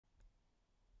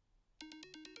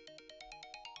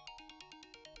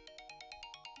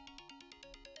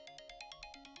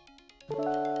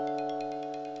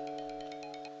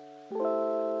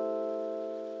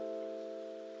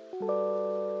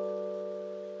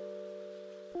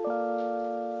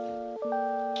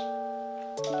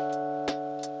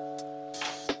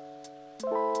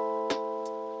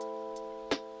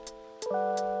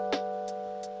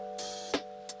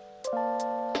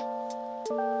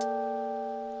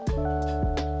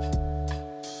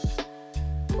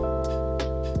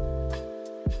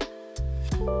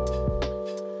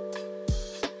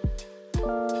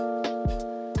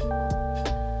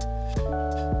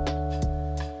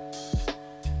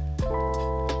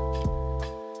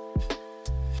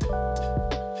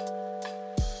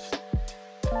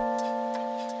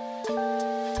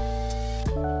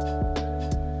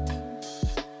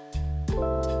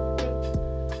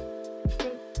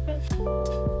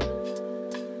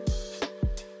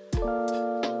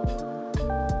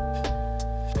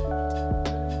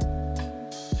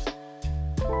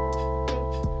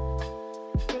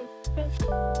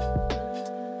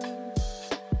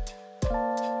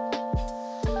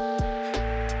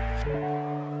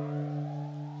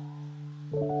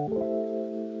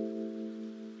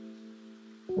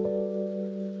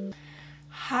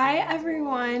Hi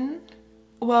everyone.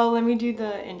 Well, let me do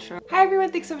the intro. Hi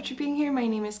everyone, thanks so much for being here. My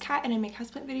name is Kat and I make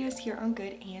houseplant videos here on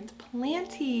Good and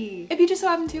Planty. If you just so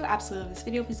happen to absolutely love this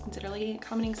video, please consider liking,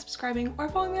 commenting, subscribing, or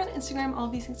following me on Instagram. All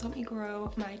of these things help me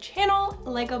grow my channel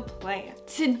like a plant.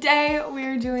 Today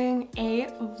we're doing a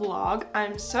vlog.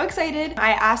 I'm so excited.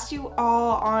 I asked you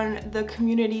all on the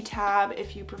community tab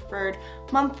if you preferred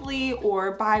monthly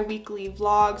or bi-weekly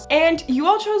vlogs, and you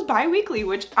all chose bi-weekly,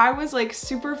 which I was like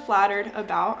super flattered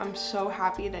about. I'm so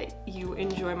happy that you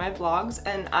enjoy my vlogs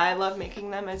and I love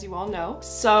making them, as you all know.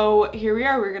 So here we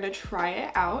are, we're gonna try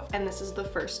it out, and this is the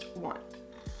first one.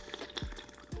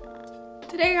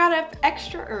 Today I got up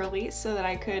extra early so that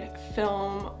I could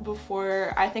film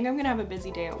before I think I'm gonna have a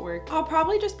busy day at work. I'll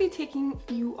probably just be taking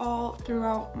you all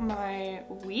throughout my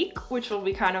week, which will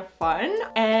be kind of fun.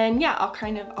 And yeah,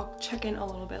 I'll check in a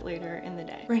little bit later in the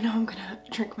day. Right now I'm gonna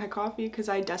drink my coffee because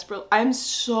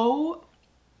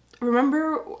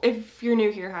remember, if you're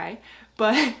new here, hi,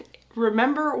 but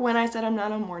remember when I said I'm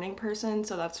not a morning person,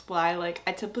 so that's why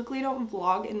I typically don't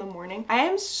vlog in the morning. I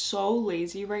am so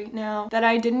lazy right now that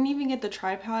I didn't even get the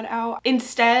tripod out.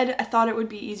 Instead, I thought it would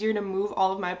be easier to move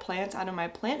all of my plants out of my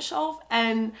plant shelf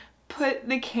and put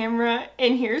the camera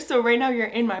in here. So right now you're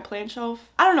in my plant shelf.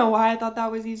 I don't know why I thought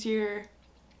that was easier,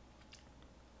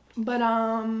 but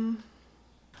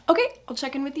okay, I'll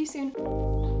check in with you soon.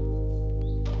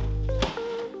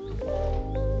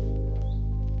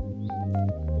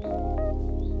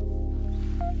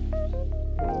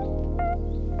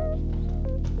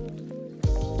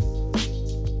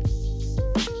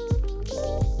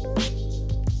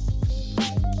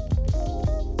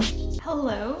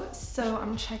 Hello, so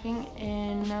I'm checking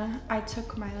in. I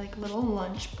took my little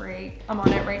lunch break. I'm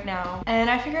on it right now. And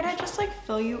I figured I'd just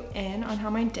fill you in on how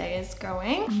my day is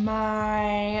going.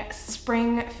 My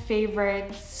spring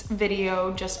favorites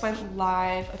video just went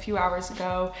live a few hours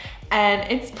ago and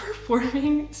it's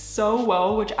performing so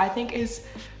well, which I think is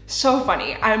so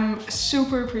funny. I'm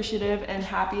super appreciative and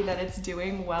happy that it's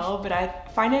doing well, but I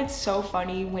find it so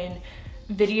funny when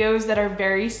videos that are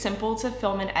very simple to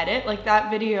film and edit, like that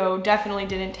video definitely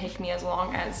didn't take me as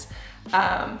long as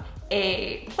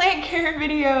a plant care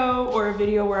video or a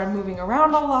video where I'm moving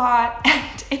around a lot,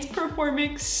 and it's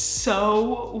performing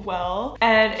so well.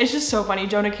 And it's just so funny.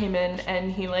 Jonah came in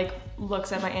and he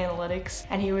looks at my analytics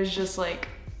and he was just like,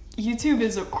 YouTube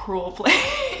is a cruel place.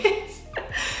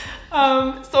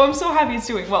 So I'm so happy it's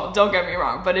doing well, don't get me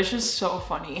wrong, but it's just so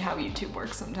funny how YouTube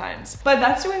works sometimes. But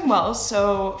that's doing well,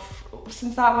 so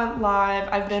since that went live,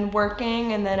 I've been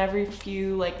working, and then every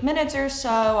few minutes or so,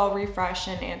 I'll refresh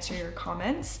and answer your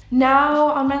comments. Now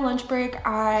on my lunch break,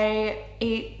 I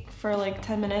ate for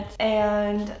 10 minutes,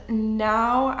 and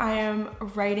now I am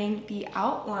writing the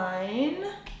outline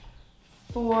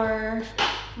for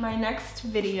my next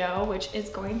video, which is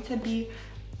going to be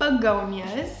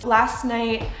begonias. Last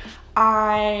night,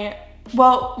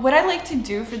 what I like to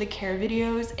do for the care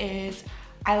videos is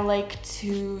I like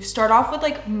to start off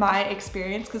with my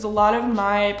experience, because a lot of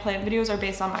my plant videos are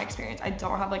based on my experience. I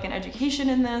don't have an education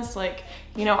in this,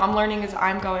 I'm learning as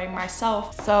I'm going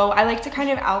myself. So I like to kind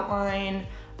of outline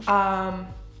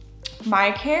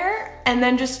my care and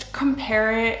then just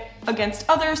compare it against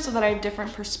others so that I have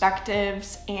different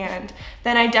perspectives. And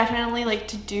then I definitely like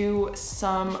to do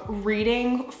some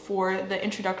reading for the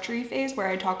introductory phase where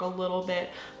I talk a little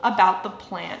bit about the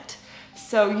plant.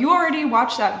 So you already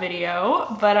watched that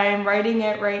video, but I am writing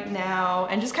it right now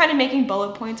and just kind of making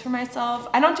bullet points for myself.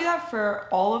 I don't do that for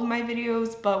all of my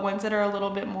videos, but ones that are a little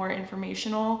bit more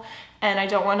informational and I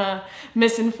don't want to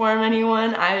misinform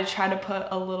anyone, I try to put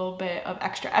a little bit of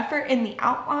extra effort in the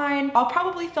outline. I'll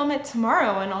probably film it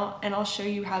tomorrow and I'll show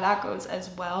you how that goes as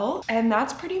well. And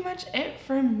that's pretty much it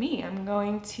for me. I'm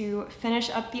going to finish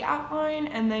up the outline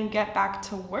and then get back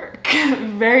to work.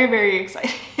 Very, very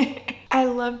excited. I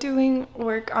love doing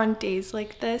work on days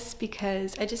like this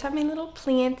because I just have my little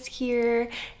plants here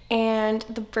and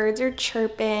the birds are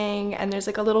chirping and there's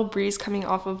like a little breeze coming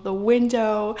off of the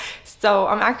window. So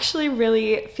I'm actually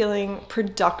really feeling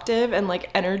productive and like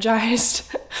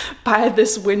energized by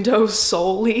this window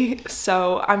solely.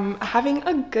 So I'm having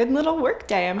a good little work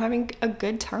day. I'm having a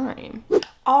good time.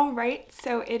 All right,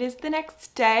 so it is the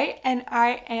next day and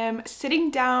I am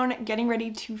sitting down getting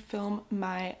ready to film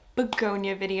my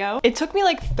begonia video. It took me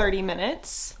like 30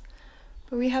 minutes.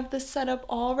 But we have this setup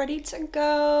all ready to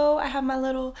go. I have my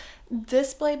little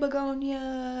display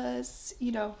begonias,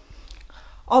 you know,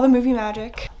 all the movie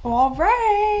magic. All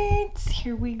right,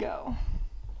 here we go.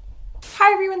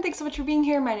 Hi everyone, thanks so much for being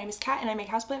here. My name is Kat and I make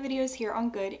houseplant videos here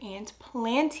on Good and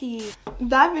Planty.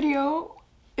 That video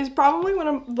is probably one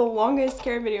of the longest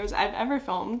care videos I've ever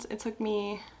filmed. It took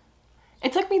me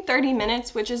 30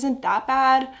 minutes, which isn't that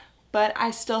bad, but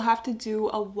I still have to do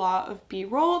a lot of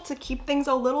B-roll to keep things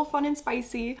a little fun and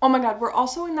spicy. Oh my god, we're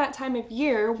also in that time of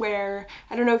year where,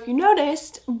 I don't know if you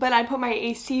noticed, but I put my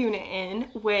AC unit in,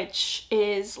 which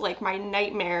is like my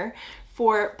nightmare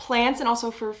for plants and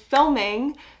also for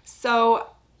filming. So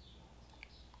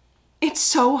it's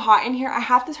so hot in here, I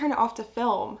have to turn it off to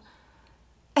film.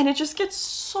 And it just gets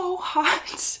so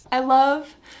hot. I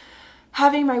love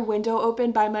having my window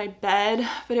open by my bed,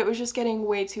 but it was just getting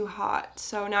way too hot.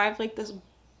 So now I have like this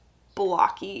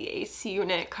blocky AC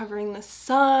unit covering the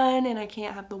sun and I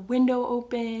can't have the window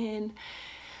open.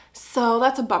 So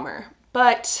that's a bummer,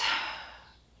 but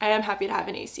I am happy to have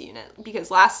an AC unit because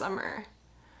last summer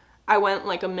I went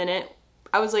like a minute.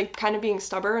 I was like kind of being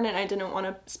stubborn and I didn't want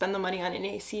to spend the money on an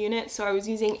AC unit. So I was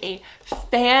using a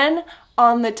fan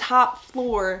on the top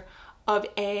floor of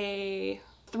a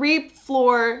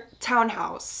 3-floor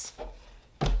townhouse.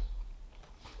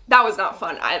 That was not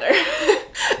fun either.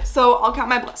 So I'll count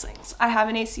my blessings. I have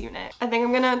an AC unit. I think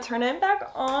I'm gonna turn it back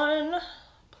on,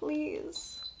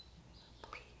 please.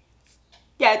 Please.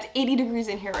 Yeah, it's 80 degrees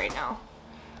in here right now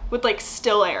with like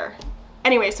still air.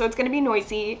 Anyway, so it's gonna be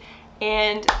noisy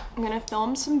and I'm gonna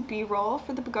film some B-roll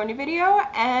for the begonia video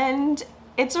and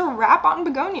it's a wrap on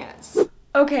begonias.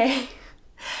 Okay.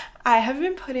 I have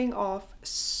been putting off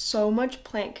so much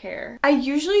plant care. I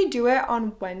usually do it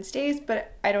on Wednesdays,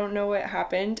 but I don't know what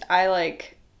happened.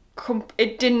 Plant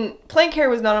care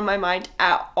was not on my mind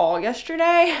at all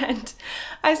yesterday, and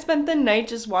I spent the night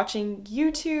just watching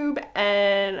YouTube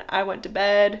and I went to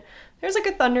bed. There's like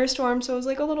a thunderstorm, so it was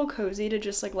like a little cozy to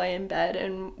just like lay in bed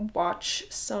and watch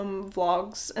some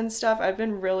vlogs and stuff. I've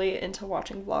been really into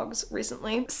watching vlogs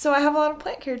recently. So I have a lot of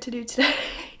plant care to do today.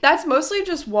 That's mostly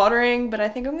just watering, but I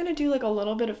think I'm gonna do like a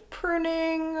little bit of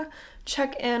pruning,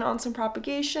 check in on some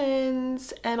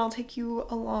propagations, and I'll take you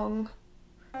along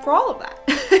for all of that.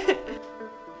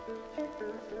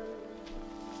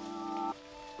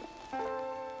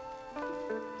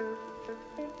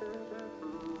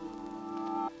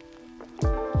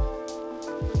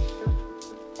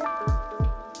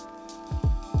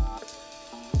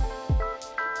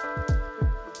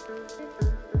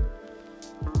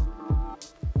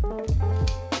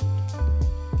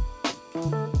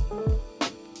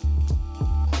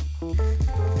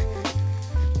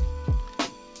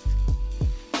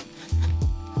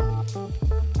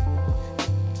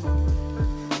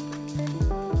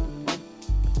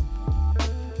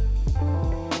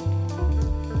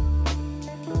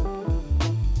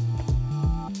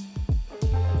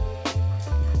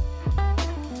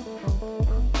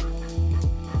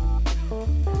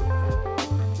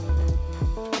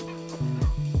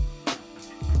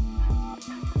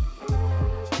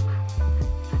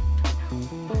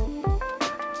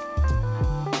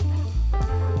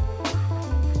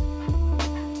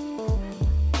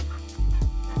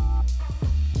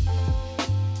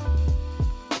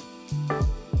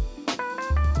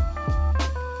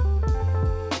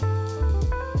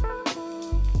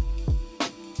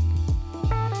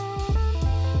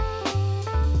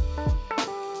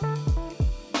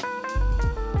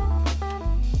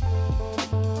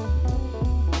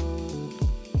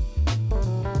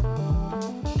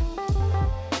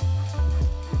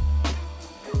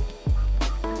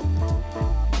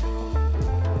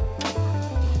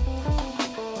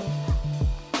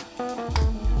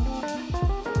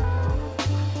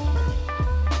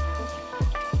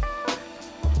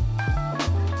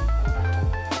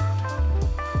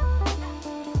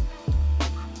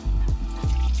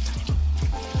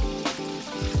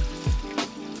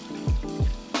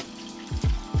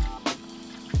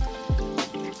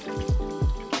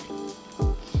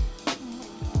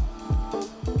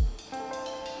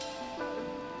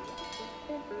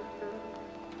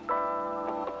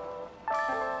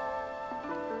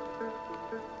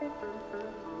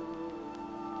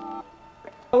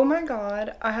 Oh my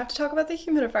god, I have to talk about the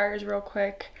humidifiers real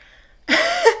quick.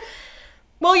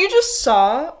 Well, you just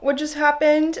saw what just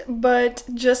happened, but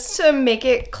just to make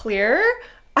it clear,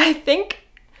 I think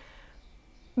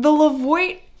the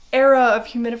Levoit era of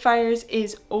humidifiers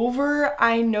is over.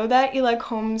 I know that Elec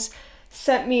Homes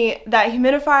sent me that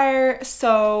humidifier,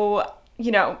 so,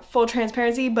 you know, full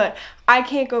transparency, but I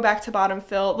can't go back to bottom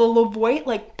fill. The Levoit,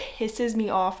 like, pisses me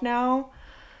off now.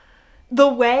 The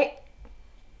way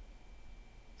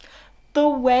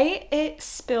it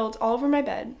spilled all over my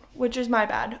bed, which is my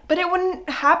bad, but it wouldn't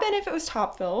happen if it was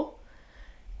top fill.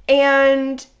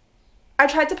 And I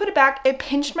tried to put it back, it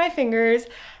pinched my fingers,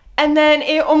 and then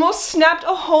it almost snapped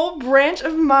a whole branch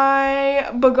of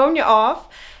my begonia off.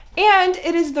 And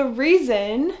it is the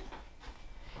reason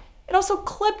it also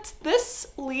clipped this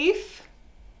leaf.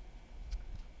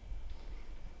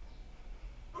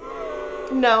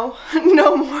 No,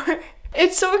 no more.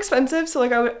 It's so expensive, so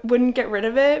like I wouldn't get rid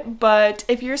of it, but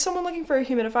if you're someone looking for a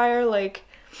humidifier, like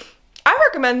I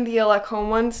recommend the Elec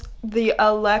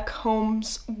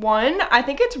Homes one. I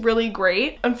think it's really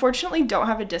great. Unfortunately, don't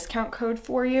have a discount code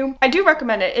for you. I do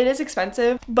recommend it. It is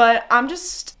expensive, but I'm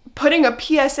just putting a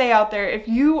PSA out there. If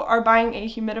you are buying a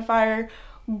humidifier,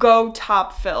 go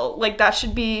top fill. Like that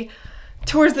should be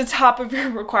towards the top of your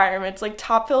requirements. Like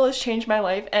top fill has changed my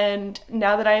life, and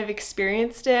now that I have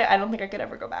experienced it, I don't think I could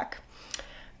ever go back.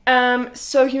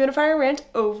 So humidifier rant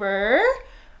over.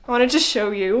 I wanted to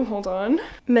show you, hold on.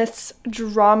 Miss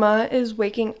Drama is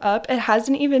waking up. It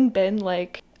hasn't even been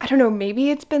like, I don't know,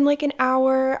 maybe it's been like an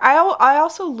hour. I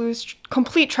also lose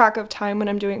complete track of time when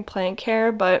I'm doing plant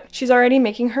care, but she's already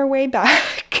making her way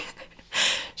back.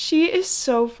 She is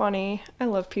so funny. I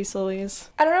love Peace Lilies.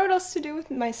 I don't know what else to do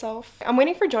with myself. I'm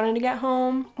waiting for Jonah to get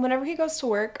home. Whenever he goes to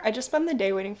work, I just spend the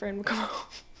day waiting for him to come home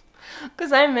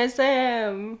because I miss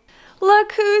him.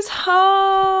 Look who's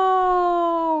home.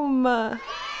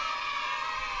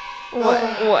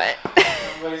 What?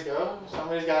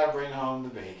 Somebody's gotta bring home the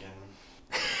bacon.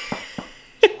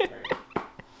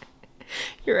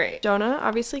 You're right. Jonah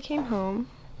obviously came home.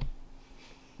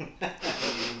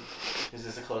 Is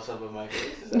this a close-up of my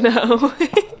face? No.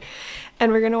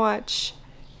 And we're gonna watch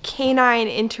Canine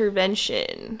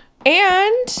Intervention.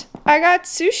 And I got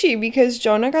sushi because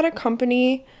Jonah got a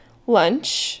company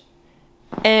lunch,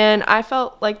 and I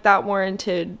felt like that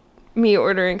warranted me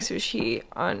ordering sushi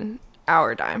on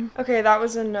our dime. Okay, that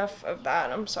was enough of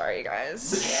that. I'm sorry,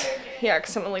 guys. He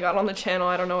accidentally got on the channel.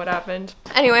 I don't know what happened.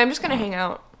 Anyway, I'm just gonna hang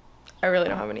out. I really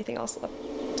don't have anything else left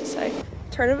to say.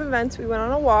 Turn of events, we went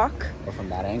on a walk. Or from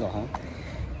that angle, huh?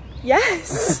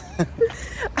 Yes.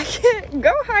 I can't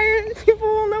go higher. People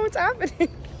will know what's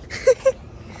happening.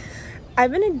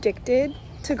 I've been addicted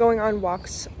to going on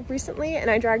walks recently, and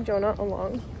I drag Jonah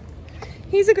along.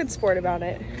 He's a good sport about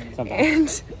it. Sometimes. And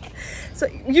so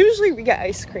usually we get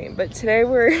ice cream, but today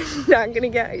we're not gonna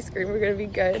get ice cream. We're gonna be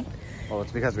good. Well,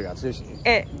 it's because we got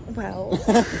sushi. Well.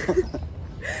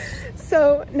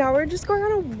 So now we're just going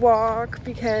on a walk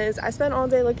because I spent all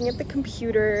day looking at the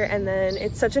computer, and then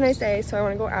it's such a nice day, so I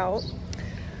want to go out.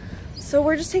 So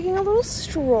we're just taking a little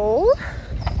stroll,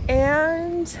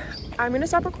 and I'm gonna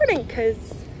stop recording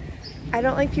because I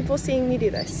don't like people seeing me do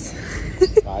this.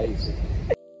 Bye.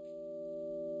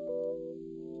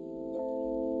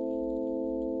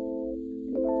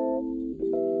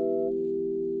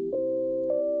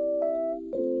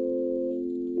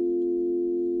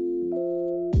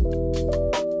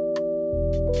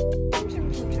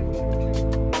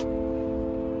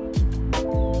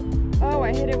 Oh,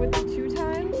 I hit it with the 2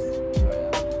 times.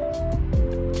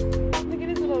 Look at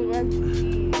his little web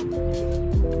feet.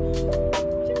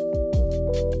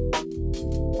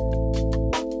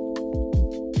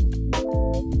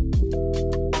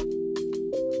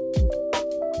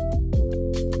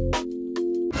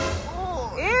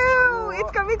 Ew,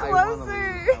 it's coming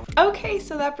closer. Okay,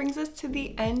 so that brings us to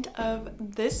the end of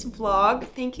this vlog.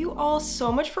 Thank you all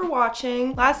so much for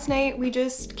watching. Last night we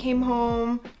just came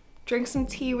home, drank some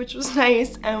tea, which was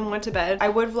nice, and went to bed. I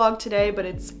would vlog today, but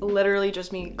it's literally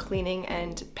just me cleaning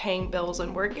and paying bills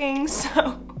and working, so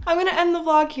I'm gonna end the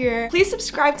vlog here. Please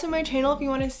subscribe to my channel if you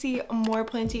want to see more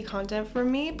Planty content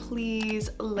from me.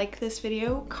 Please like this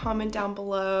video, comment down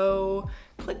below,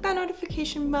 click that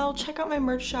notification bell, check out my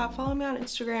merch shop, follow me on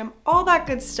Instagram, all that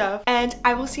good stuff, and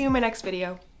I will see you in my next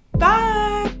video.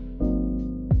 Bye!